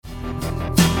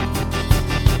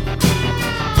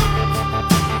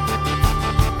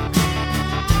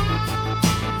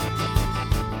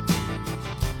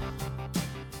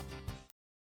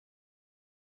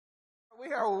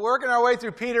are working our way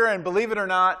through Peter, and believe it or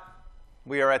not,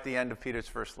 we are at the end of Peter's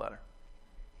first letter.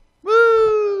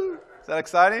 Woo! Is that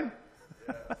exciting?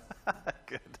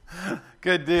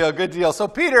 Good deal. So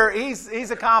Peter,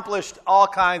 he's accomplished all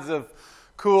kinds of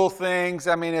cool things.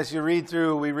 I mean, as we read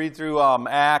through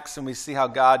Acts, and we see how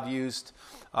God used,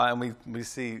 and we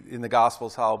see in the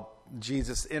Gospels how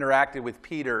Jesus interacted with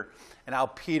Peter, and how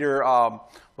Peter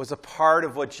was a part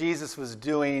of what Jesus was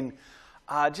doing.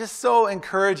 Just so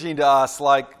encouraging to us,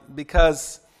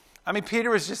 because, I mean, Peter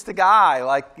was just a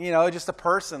guy, just a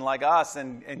person like us,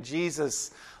 and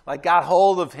Jesus, got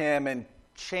hold of him and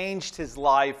changed his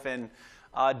life and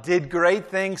did great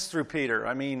things through Peter.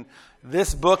 I mean,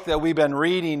 this book that we've been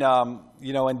reading,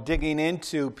 and digging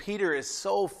into, Peter is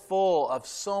so full of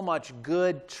so much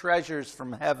good treasures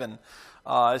from heaven.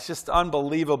 It's just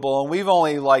unbelievable, and we've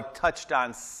only, touched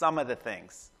on some of the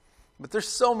things. But there's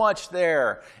so much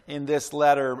there in this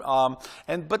letter.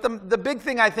 But the big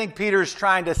thing I think Peter's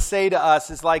trying to say to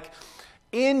us is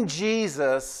in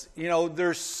Jesus,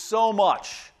 there's so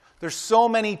much. There's so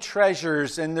many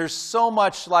treasures, and there's so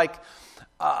much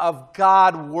of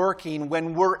God working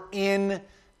when we're in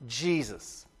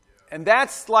Jesus. And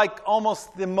that's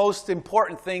almost the most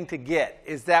important thing to get,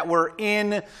 is that we're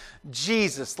in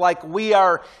Jesus. We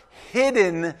are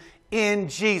hidden in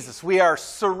Jesus. We are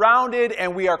surrounded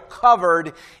and we are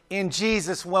covered in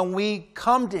Jesus when we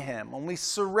come to Him, when we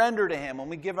surrender to Him, when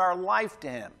we give our life to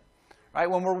Him, right?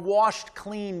 When we're washed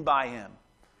clean by Him.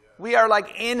 We are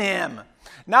in Him.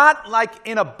 Not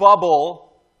in a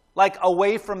bubble,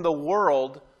 away from the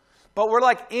world, but we're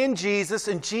in Jesus,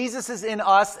 and Jesus is in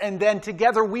us, and then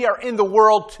together we are in the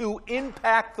world to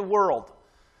impact the world.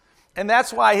 And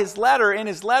that's why in his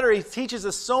letter, he teaches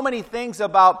us so many things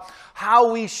about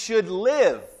how we should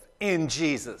live in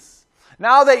Jesus.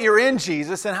 Now that you're in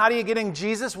Jesus, and how do you get in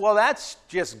Jesus? Well, that's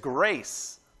just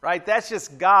grace, right? That's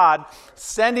just God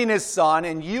sending His Son,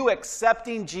 and you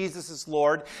accepting Jesus as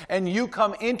Lord, and you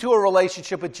come into a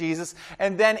relationship with Jesus,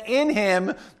 and then in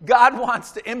Him, God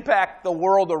wants to impact the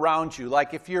world around you.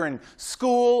 If you're in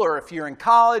school, or if you're in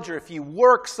college, or if you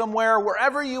work somewhere,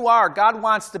 wherever you are, God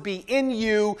wants to be in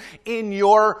you, in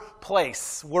your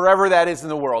place, wherever that is in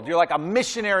the world. You're like a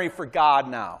missionary for God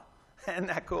now. Isn't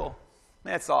that cool?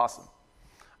 That's awesome.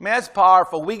 I mean, that's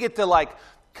powerful. We get to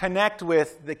connect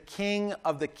with the King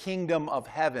of the kingdom of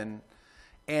heaven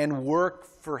and work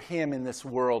for Him in this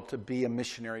world to be a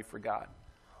missionary for God.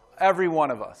 Every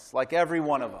one of us,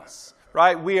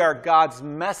 right? We are God's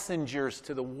messengers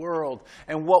to the world,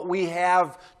 and what we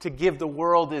have to give the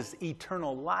world is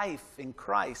eternal life in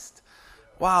Christ.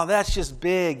 Wow, that's just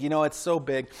big. It's so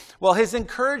big. Well, his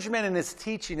encouragement and his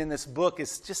teaching in this book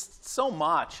is just so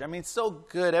much. I mean, so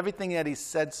good. Everything that he's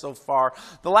said so far.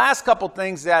 The last couple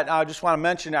things that I just want to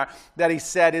mention that he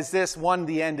said is this. One,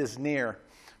 the end is near.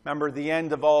 Remember, the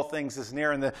end of all things is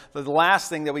near. And the last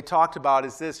thing that we talked about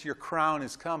is this. Your crown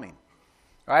is coming.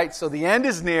 Right? So the end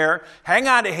is near. Hang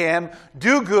on to Him.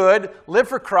 Do good. Live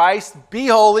for Christ. Be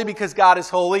holy because God is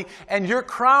holy. And your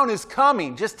crown is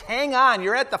coming. Just hang on.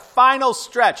 You're at the final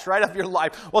stretch, right, of your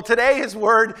life. Well, today His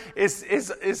word is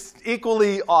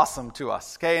equally awesome to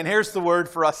us. Okay? And here's the word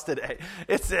for us today.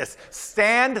 It's this.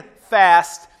 Stand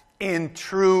fast in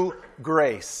true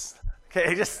grace.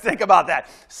 Okay? Just think about that.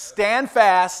 Stand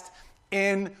fast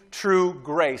in true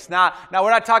grace. Now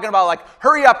we're not talking about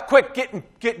hurry up, quick,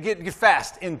 get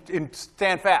fast, and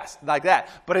stand fast like that.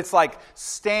 But it's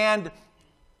stand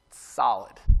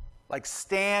solid,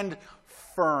 stand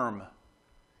firm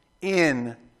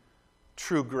in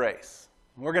true grace.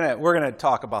 We're gonna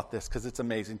talk about this because it's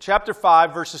amazing. Chapter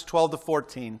 5, verses 12 to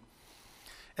 14,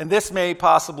 and this may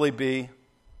possibly be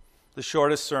the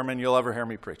shortest sermon you'll ever hear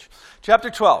me preach.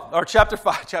 Chapter 5,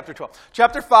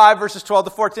 verses 12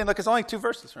 to 14. Look, it's only 2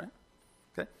 verses, right?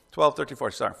 Okay, 12, 13,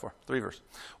 14, sorry, 3 verses.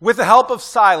 With the help of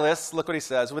Silas, look what he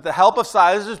says. With the help of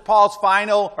Silas, this is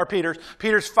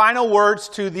Peter's final words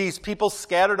to these people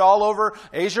scattered all over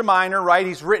Asia Minor, right?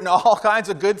 He's written all kinds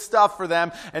of good stuff for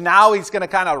them, and now he's going to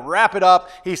kind of wrap it up.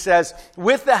 He says,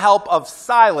 with the help of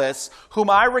Silas, whom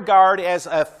I regard as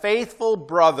a faithful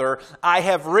brother, I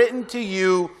have written to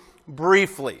you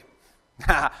briefly.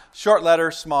 Short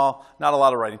letter, small, not a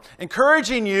lot of writing.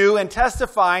 Encouraging you and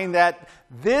testifying that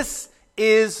this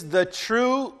is the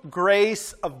true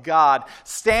grace of God.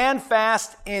 Stand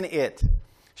fast in it.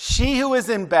 She who is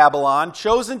in Babylon,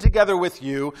 chosen together with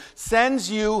you,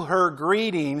 sends you her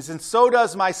greetings, and so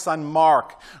does my son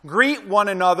Mark. Greet one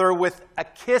another with a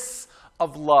kiss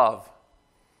of love.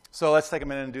 So let's take a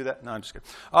minute and do that. No, I'm just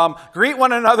kidding. Greet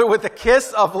one another with a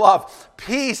kiss of love.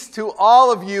 Peace to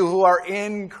all of you who are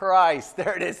in Christ.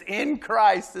 There it is, in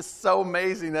Christ. It's so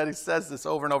amazing that he says this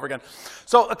over and over again.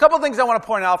 So a couple things I want to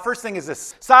point out. First thing is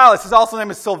this. Silas, his also name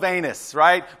is Silvanus,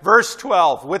 right? Verse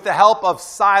 12. With the help of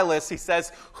Silas, he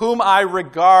says, whom I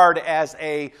regard as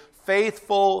a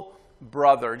faithful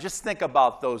brother. Just think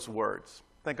about those words.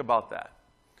 Think about that.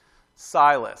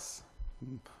 Silas.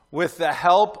 With the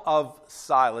help of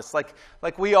Silas. Like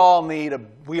we all need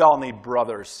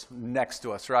brothers next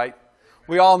to us, right?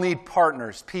 We all need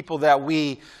partners, people that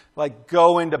we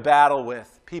go into battle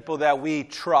with, people that we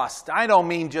trust. I don't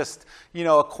mean just,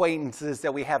 acquaintances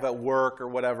that we have at work or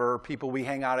whatever, people we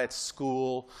hang out at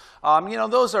school.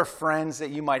 Those are friends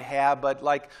that you might have, but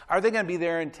are they going to be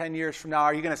there in 10 years from now?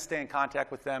 Are you going to stay in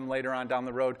contact with them later on down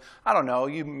the road? I don't know.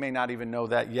 You may not even know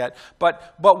that yet.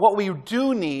 But what we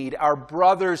do need are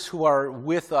brothers who are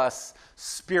with us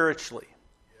spiritually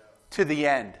to the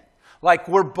end.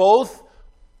 We're both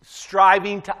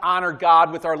striving to honor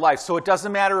God with our life. So it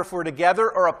doesn't matter if we're together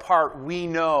or apart, we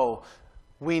know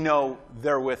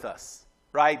they're with us,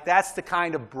 right? That's the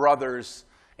kind of brothers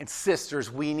and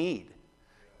sisters we need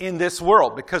in this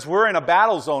world, because we're in a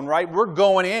battle zone, right? We're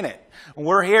going in it.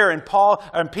 We're here,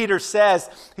 and Peter says,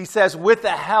 with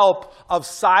the help of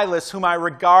Silas, whom I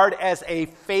regard as a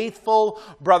faithful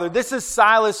brother. This is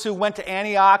Silas who went to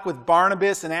Antioch with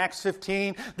Barnabas in Acts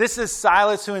 15. This is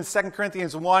Silas who in 2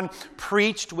 Corinthians 1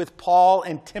 preached with Paul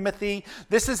and Timothy.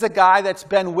 This is a guy that's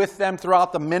been with them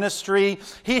throughout the ministry.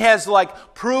 He has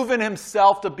proven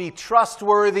himself to be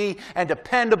trustworthy and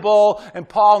dependable, and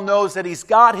Paul knows that he's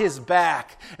got his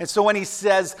back. And so when he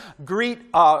says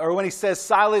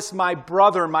Silas, my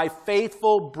brother, my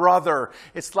faithful brother,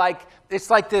 it's like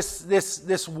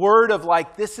this word of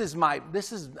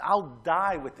I'll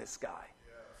die with this guy.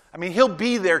 I mean, he'll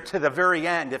be there to the very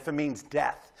end if it means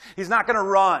death. He's not going to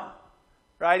run,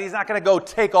 right? He's not going to go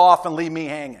take off and leave me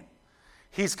hanging.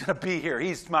 He's going to be here.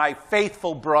 He's my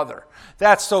faithful brother.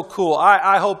 That's so cool.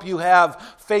 I hope you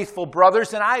have faithful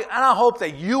brothers, and I hope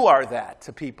that you are that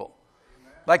to people.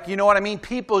 You know what I mean?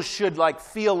 People should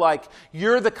feel like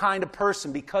you're the kind of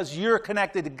person, because you're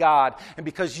connected to God and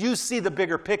because you see the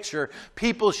bigger picture,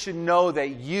 people should know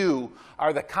that you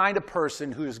are the kind of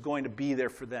person who is going to be there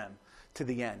for them to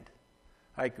the end.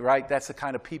 Right? That's the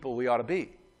kind of people we ought to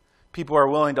be. People are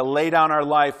willing to lay down our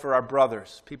life for our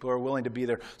brothers. People are willing to be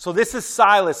there. So this is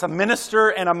Silas, a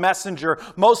minister and a messenger.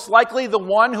 Most likely the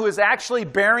one who is actually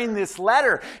bearing this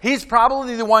letter. He's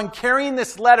probably the one carrying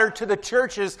this letter to the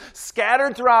churches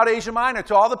scattered throughout Asia Minor,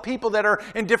 to all the people that are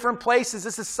in different places.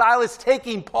 This is Silas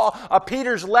taking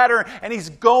Peter's letter, and he's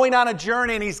going on a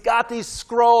journey, and he's got these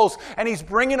scrolls, and he's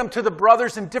bringing them to the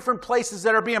brothers in different places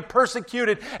that are being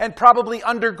persecuted and probably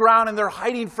underground, and they're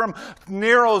hiding from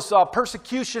Nero's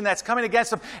persecution that's coming against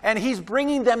them, and he's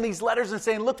bringing them these letters and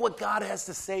saying, look what God has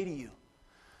to say to you.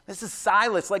 This is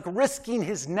Silas, risking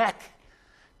his neck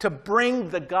to bring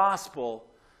the gospel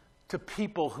to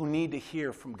people who need to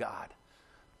hear from God.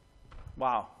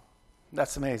 Wow,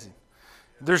 that's amazing.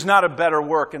 There's not a better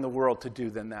work in the world to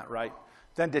do than that, right?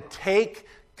 Than to take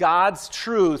God's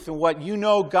truth and what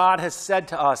God has said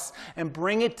to us and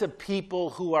bring it to people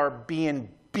who are being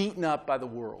beaten up by the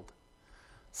world.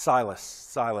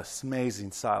 Silas, amazing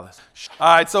Silas.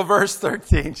 All right, so verse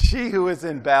 13, she who is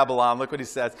in Babylon, look what he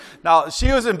says. Now, she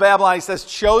who is in Babylon, he says,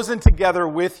 chosen together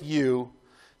with you,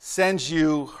 sends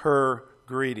you her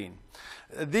greeting.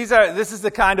 This is the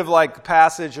kind of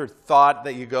passage or thought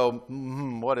that you go,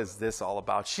 what is this all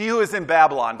about? She who is in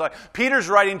Babylon. Peter's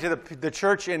writing to the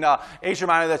church in Asia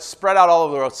Minor that's spread out all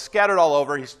over the world, scattered all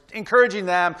over. He's encouraging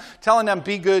them, telling them,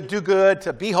 be good, do good,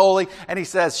 to be holy. And he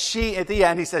says, at the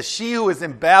end, she who is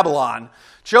in Babylon,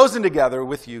 chosen together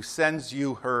with you, sends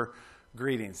you her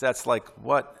greetings. That's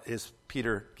what is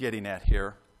Peter getting at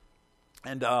here?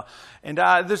 And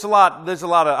there's a lot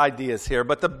of ideas here,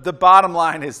 but the bottom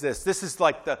line is this. This is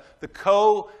the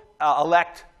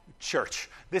co-elect church.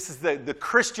 This is the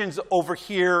Christians over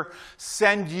here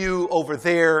send you over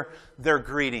there their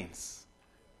greetings.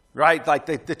 Right?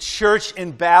 The church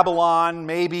in Babylon,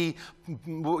 maybe,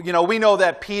 we know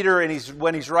that Peter,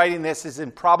 when he's writing this,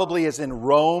 probably is in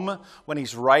Rome when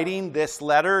he's writing this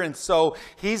letter, and so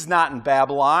he's not in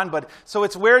Babylon. But so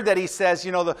it's weird that he says,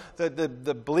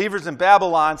 the believers in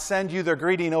Babylon send you their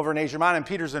greeting over in Asia Minor, and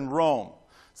Peter's in Rome.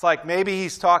 It's maybe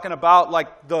he's talking about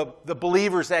the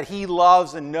believers that he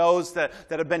loves and knows that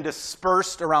have been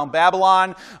dispersed around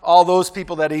Babylon, all those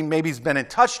people that he's been in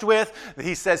touch with.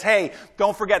 He says, hey,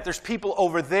 don't forget there's people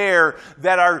over there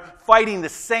that are fighting the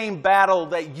same battle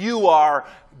that you are.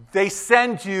 They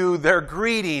send you their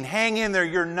greeting. Hang in there.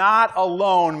 You're not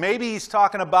alone. Maybe he's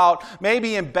talking about,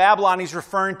 maybe in Babylon he's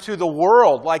referring to the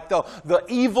world, like the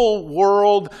evil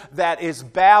world that is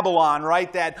Babylon,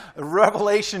 right? That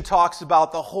Revelation talks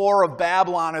about the whore of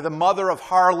Babylon or the mother of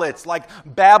harlots, like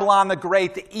Babylon the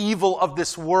Great. The evil of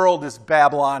this world is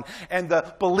Babylon. And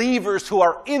the believers who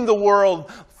are in the world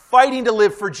fighting to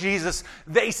live for Jesus,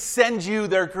 they send you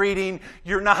their greeting.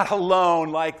 You're not alone.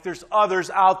 Like there's others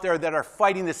out there that are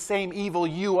fighting the same evil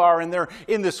you are, and they're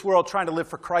in this world trying to live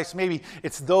for Christ. Maybe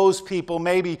it's those people.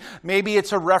 Maybe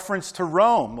it's a reference to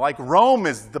Rome. Like Rome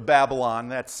is the Babylon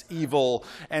that's evil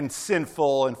and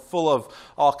sinful and full of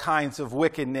all kinds of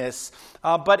wickedness.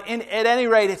 But at any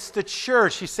rate, it's the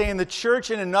church. He's saying the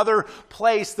church in another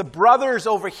place. The brothers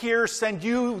over here send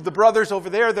you, the brothers over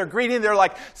there, they're greeting. They're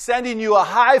like sending you a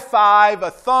high five,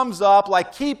 a thumbs up,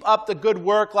 like keep up the good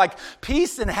work, like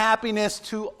peace and happiness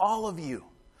to all of you.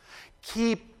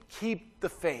 Keep the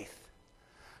faith.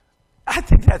 I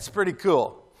think that's pretty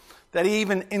cool that he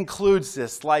even includes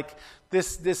this, like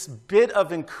this bit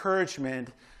of encouragement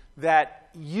that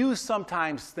you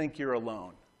sometimes think you're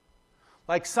alone.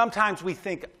 Like sometimes we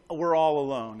think we're all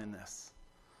alone in this.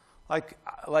 Like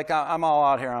I'm all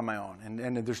out here on my own,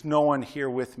 and there's no one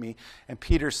here with me. And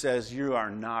Peter says, you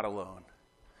are not alone.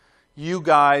 You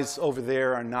guys over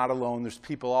there are not alone. There's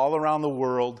people all around the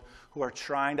world who are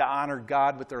trying to honor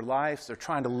God with their lives. They're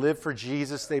trying to live for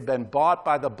Jesus. They've been bought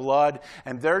by the blood,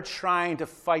 and they're trying to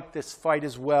fight this fight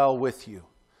as well with you.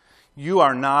 You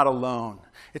are not alone.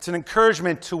 It's an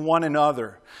encouragement to one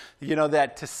another,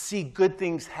 that to see good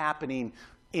things happening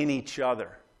in each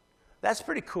other. That's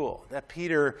pretty cool. That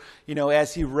Peter,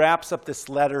 as he wraps up this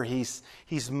letter, he's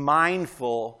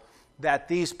mindful that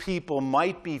these people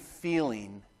might be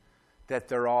feeling that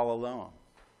they're all alone.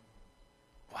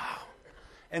 Wow.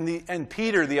 And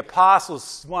Peter, the apostle,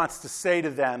 wants to say to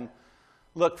them,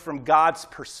 look, from God's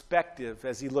perspective,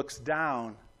 as he looks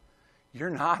down, you're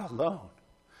not alone.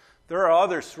 There are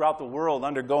others throughout the world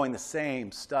undergoing the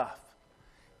same stuff.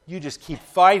 You just keep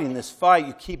fighting this fight.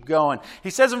 You keep going. He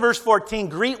says in verse 14,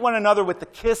 greet one another with the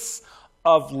kiss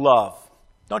of love.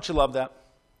 Don't you love that?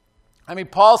 I mean,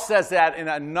 Paul says that in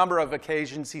a number of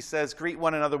occasions. He says, greet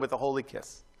one another with a holy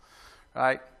kiss.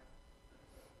 Right?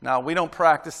 Now, we don't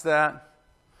practice that.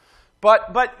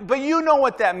 But you know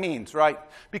what that means, right?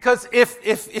 Because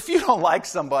if you don't like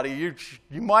somebody,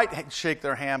 you might shake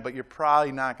their hand, but you're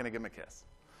probably not going to give them a kiss.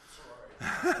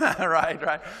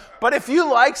 right. But if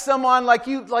you like someone, like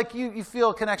you feel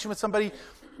a connection with somebody,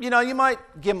 you might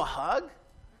give them a hug.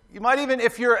 You might even,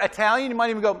 if you're Italian, you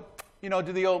might even go,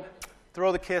 do the old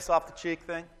throw the kiss off the cheek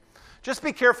thing. Just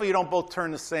be careful you don't both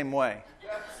turn the same way.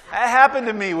 That happened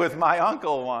to me with my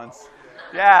uncle once.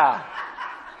 Yeah.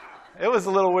 It was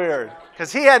a little weird.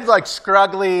 Because he had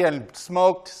scruggly and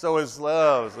smoked, so it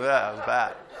was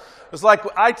bad. It was like,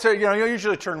 you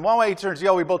usually turn one way, he turns the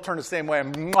other, we both turn the same way,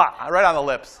 and right on the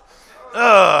lips.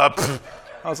 I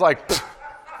was like,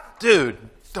 dude,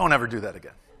 don't ever do that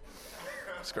again.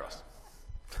 It's gross.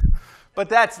 But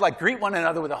that's like, greet one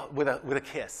another with a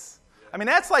kiss. I mean,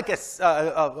 that's like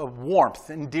a warmth,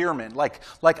 endearment, like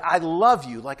I love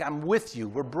you, like I'm with you,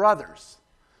 we're brothers.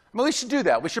 I mean, we should do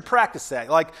that. We should practice that.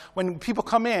 Like when people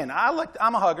come in,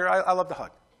 I'm a hugger, I love to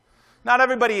hug. Not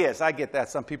everybody is, I get that.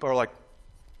 Some people are like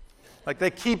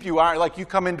they keep you, like you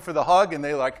come in for the hug and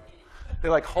they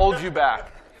hold you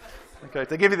back. Okay,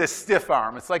 they give you this stiff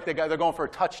arm. It's like they're going for a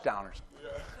touchdown or something.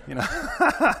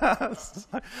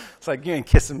 It's like, you ain't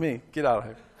kissing me. Get out of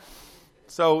here.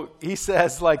 So he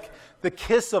says, the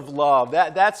kiss of love.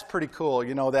 That's pretty cool,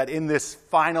 that in this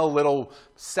final little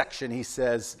section he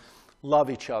says, love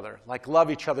each other.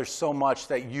 Love each other so much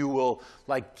that you will,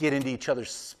 get into each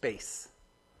other's space.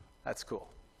 That's cool.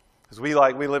 Because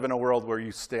we live in a world where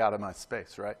you stay out of my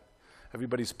space, right?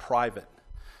 Everybody's private.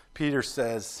 Peter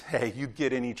says, hey, you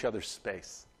get in each other's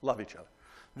space. Love each other.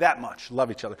 That much.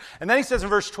 Love each other. And then he says in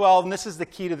verse 12, and this is the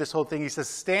key to this whole thing, he says,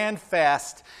 stand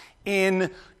fast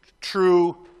in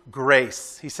true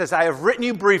grace. He says, I have written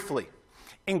you briefly,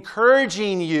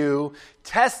 encouraging you,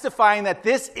 testifying that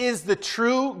this is the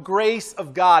true grace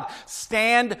of God.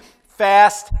 Stand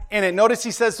fast in it. Notice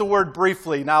he says the word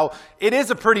briefly. Now, it is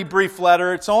a pretty brief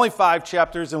letter. It's only 5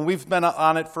 chapters, and we've been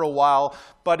on it for a while,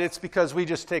 but it's because we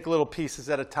just take little pieces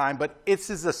at a time. But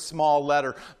this is a small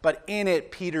letter. But in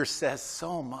it, Peter says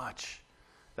so much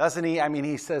Doesn't he? I mean,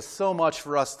 he says so much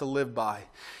for us to live by.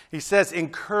 He says,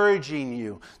 encouraging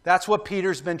you. That's what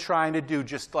Peter's been trying to do,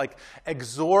 just like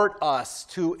exhort us,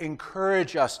 to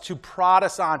encourage us, to prod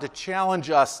us on, to challenge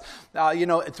us,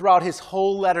 throughout his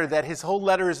whole letter. That his whole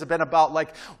letter has been about,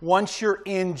 like, once you're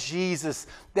in Jesus,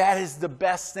 that is the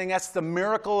best thing. That's the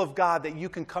miracle of God, that you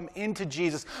can come into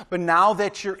Jesus. But now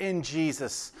that you're in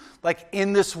Jesus, like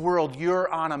in this world,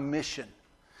 you're on a mission.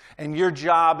 And your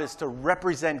job is to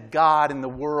represent God in the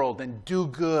world and do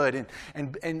good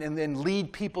and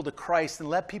lead people to Christ and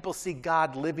let people see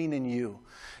God living in you.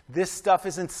 This stuff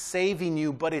isn't saving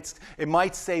you, but it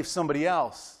might save somebody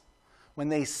else when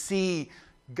they see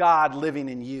God living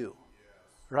in you.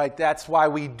 Right? That's why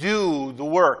we do the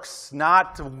works,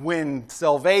 not to win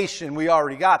salvation. We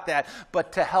already got that.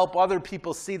 But to help other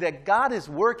people see that God is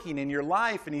working in your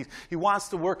life, and He wants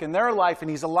to work in their life,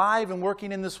 and He's alive and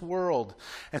working in this world.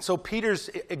 And so Peter's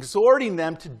exhorting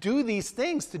them to do these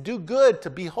things, to do good, to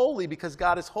be holy because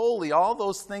God is holy. All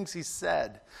those things he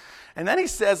said. And then he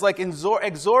says, like,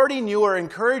 exhorting you or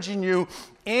encouraging you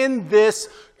in this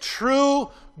true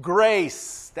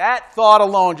grace. That thought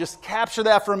alone, just capture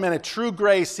that for a minute. True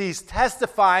grace.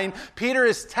 Peter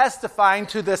is testifying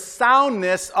to the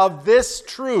soundness of this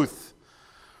truth.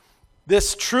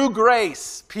 This true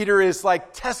grace. Peter is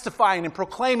like testifying and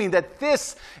proclaiming that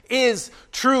this is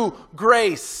true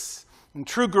grace. And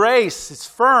true grace is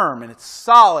firm and it's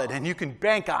solid and you can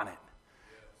bank on it.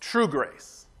 True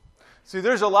grace. See,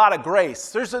 there's a lot of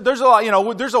grace. There's a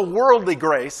lot, there's a worldly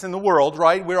grace in the world,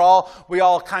 right? We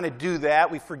all kind of do that.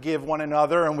 We forgive one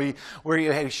another and we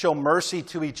show mercy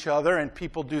to each other, and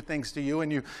people do things to you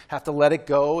and you have to let it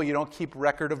go. You don't keep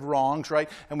record of wrongs, right?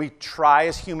 And we try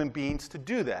as human beings to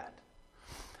do that.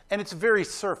 And it's very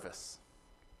surface,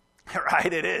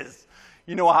 right? It is.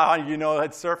 You know how you know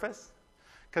it's surface?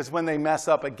 Because when they mess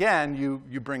up again,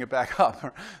 you bring it back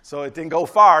up. So it didn't go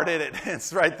far, did it?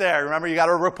 It's right there. Remember, you got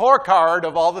a report card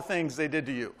of all the things they did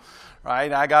to you,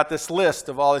 right? I got this list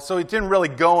of all this. So it didn't really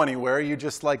go anywhere. You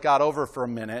just got over for a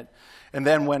minute. And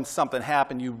then when something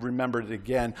happened, you remembered it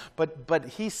again. But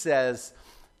he says,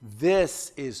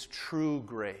 this is true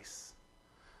grace.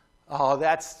 Oh,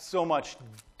 that's so much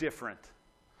different.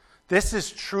 This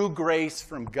is true grace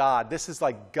from God. This is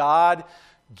like God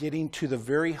getting to the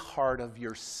very heart of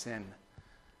your sin.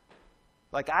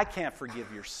 Like, I can't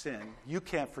forgive your sin. You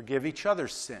can't forgive each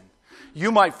other's sin.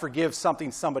 You might forgive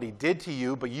something somebody did to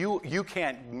you, but you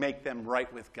can't make them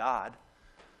right with God.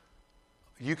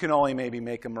 You can only maybe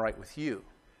make them right with you.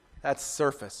 That's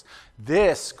surface.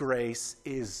 This grace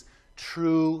is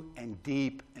true and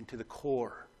deep and to the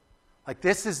core. Like,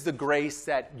 this is the grace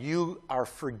that you are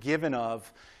forgiven of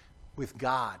with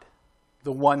God,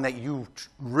 the one that you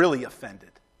really offended.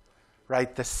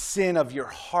 Right? The sin of your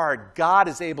heart. God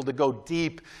is able to go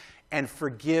deep and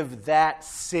forgive that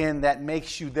sin that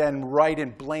makes you then right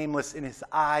and blameless in His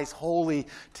eyes, holy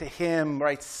to Him,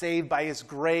 right? Saved by His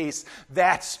grace.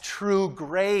 That's true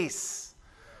grace.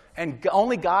 And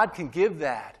only God can give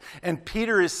that. And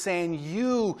Peter is saying,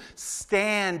 you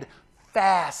stand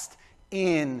fast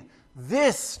in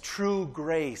this true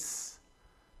grace.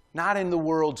 Not in the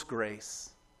world's grace,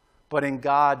 but in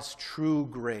God's true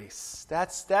grace.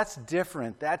 That's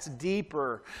different. That's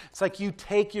deeper. It's like you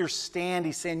take your stand.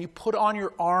 He's saying you put on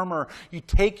your armor. You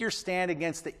take your stand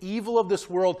against the evil of this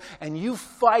world, and you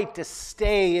fight to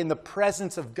stay in the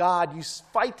presence of God. You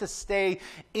fight to stay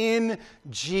in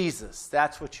Jesus.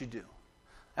 That's what you do.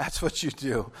 That's what you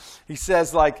do. He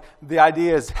says, like, the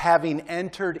idea is having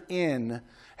entered into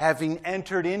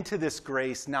this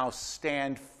grace, now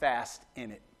stand fast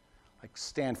in it. Like,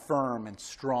 stand firm and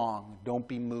strong. Don't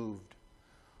be moved.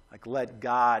 Like, let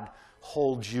God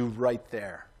hold you right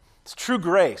there. It's true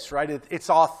grace, right?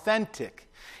 It's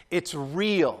authentic. It's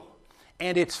real.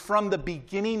 And it's from the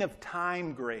beginning of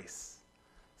time grace.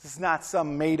 This is not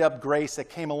some made-up grace that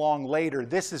came along later.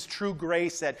 This is true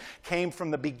grace that came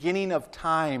from the beginning of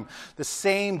time. The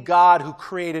same God who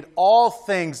created all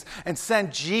things and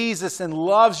sent Jesus and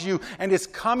loves you and is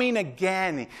coming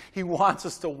again. He wants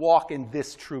us to walk in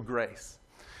this true grace.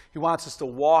 He wants us to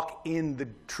walk in the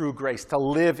true grace, to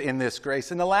live in this grace.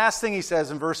 And the last thing he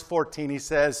says in verse 14, he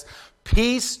says,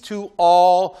 peace to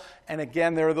all, and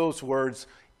again there are those words,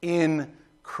 in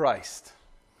Christ.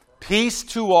 Peace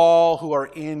to all who are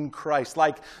in Christ.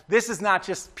 Like, this is not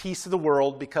just peace of the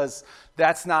world, because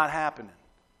that's not happening.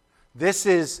 This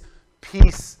is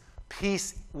peace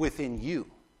within you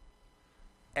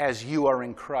as you are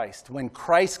in Christ. When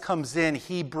Christ comes in,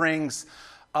 He brings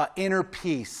inner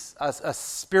peace, a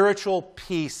spiritual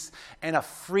peace, and a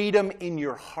freedom in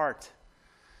your heart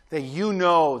that you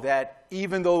know that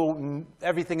even though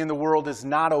everything in the world is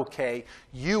not okay,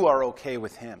 you are okay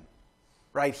with him.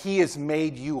 Right? He has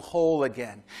made you whole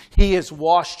again. He has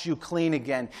washed you clean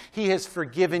again. He has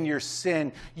forgiven your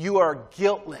sin. You are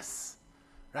guiltless.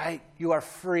 Right? You are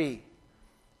free.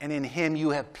 And in him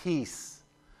you have peace.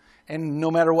 And no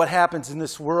matter what happens in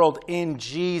this world, in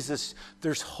Jesus,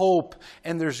 there's hope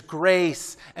and there's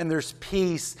grace and there's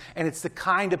peace. And it's the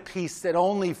kind of peace that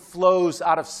only flows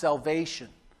out of salvation.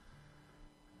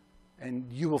 And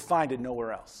you will find it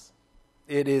nowhere else.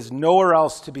 It is nowhere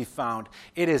else to be found.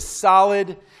 It is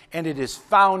solid and it is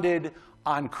founded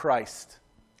on Christ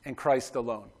and Christ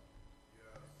alone.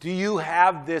 Do you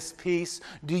have this peace?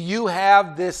 Do you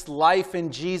have this life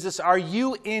in Jesus? Are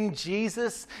you in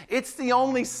Jesus? It's the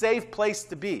only safe place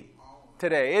to be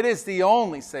today. It is the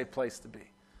only safe place to be.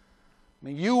 I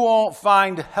mean, you won't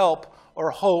find help or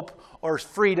hope or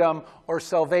freedom or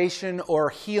salvation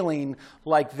or healing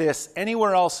like this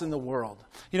anywhere else in the world.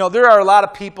 You know, there are a lot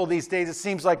of people these days, it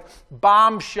seems like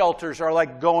bomb shelters are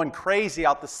like going crazy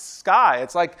out the sky.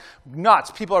 It's like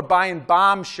nuts. People are buying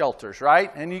bomb shelters,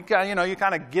 right? And you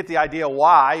kind of get the idea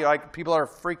why. Like, people are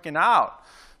freaking out.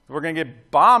 We're going to get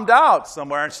bombed out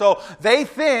somewhere. And so they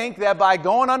think that by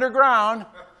going underground,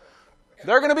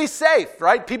 they're going to be safe,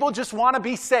 right? People just want to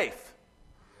be safe.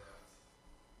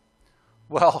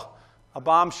 Well, a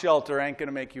bomb shelter ain't going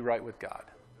to make you right with God.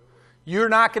 You're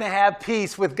not going to have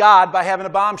peace with God by having a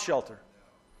bomb shelter.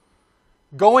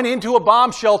 Going into a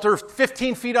bomb shelter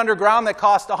 15 feet underground that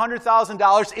cost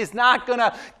 $100,000 is not going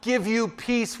to give you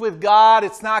peace with God.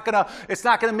 It's not going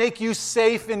to make you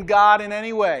safe in God in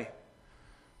any way.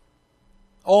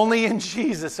 Only in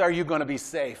Jesus are you going to be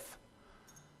safe.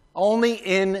 Only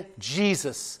in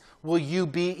Jesus will you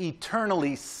be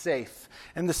eternally safe.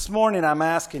 And this morning I'm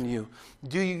asking you,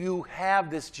 do you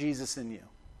have this Jesus in you?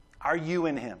 Are you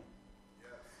in him?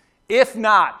 Yes. If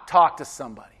not, talk to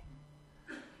somebody.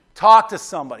 Talk to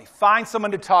somebody. Find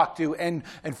someone to talk to and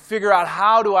figure out,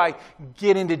 how do I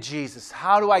get into Jesus?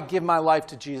 How do I give my life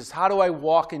to Jesus? How do I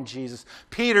walk in Jesus?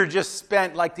 Peter just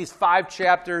spent like these 5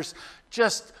 chapters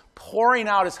just pouring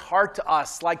out his heart to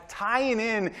us, like tying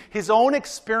in his own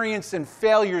experience and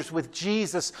failures with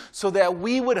Jesus so that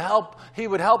he would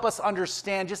help us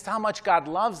understand just how much God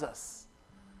loves us.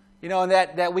 You know, and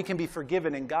that we can be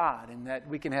forgiven in God and that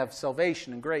we can have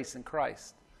salvation and grace in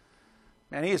Christ.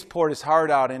 Man, he has poured his heart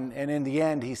out, and in the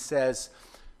end he says,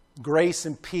 grace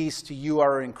and peace to you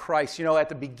are in Christ. You know, at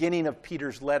the beginning of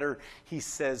Peter's letter, he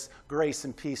says, grace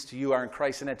and peace to you are in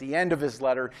Christ. And at the end of his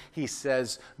letter, he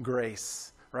says,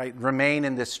 grace. Right? Remain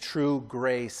in this true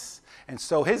grace. And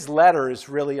so his letter is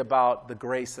really about the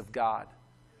grace of God.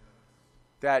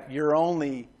 That you're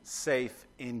only safe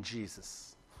in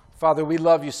Jesus. Father, we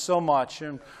love you so much.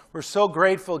 And we're so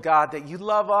grateful, God, that you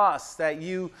love us. That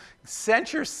you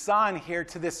sent your Son here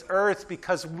to this earth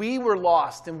because we were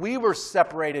lost and we were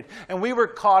separated and we were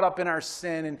caught up in our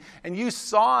sin. And you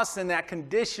saw us in that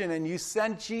condition and you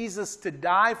sent Jesus to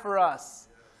die for us.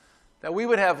 That we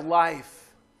would have life.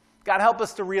 God, help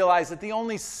us to realize that the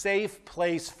only safe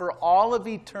place for all of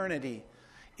eternity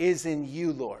is in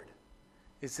you, Lord.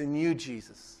 It's in you,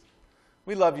 Jesus.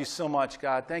 We love you so much,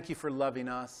 God. Thank you for loving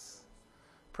us.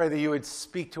 Pray that you would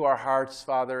speak to our hearts,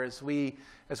 Father, as we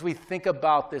think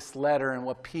about this letter and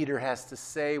what Peter has to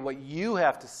say, what you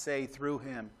have to say through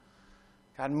him.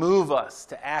 God, move us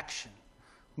to action.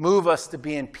 Move us to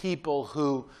being people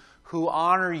who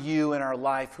honor you in our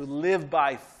life, who live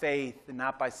by faith and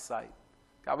not by sight.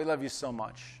 God, we love you so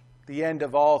much. The end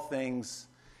of all things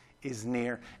is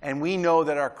near. And we know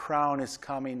that our crown is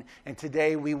coming. And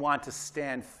today we want to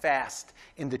stand fast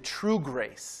in the true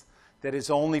grace that is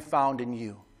only found in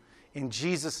you. In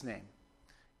Jesus' name,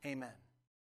 amen.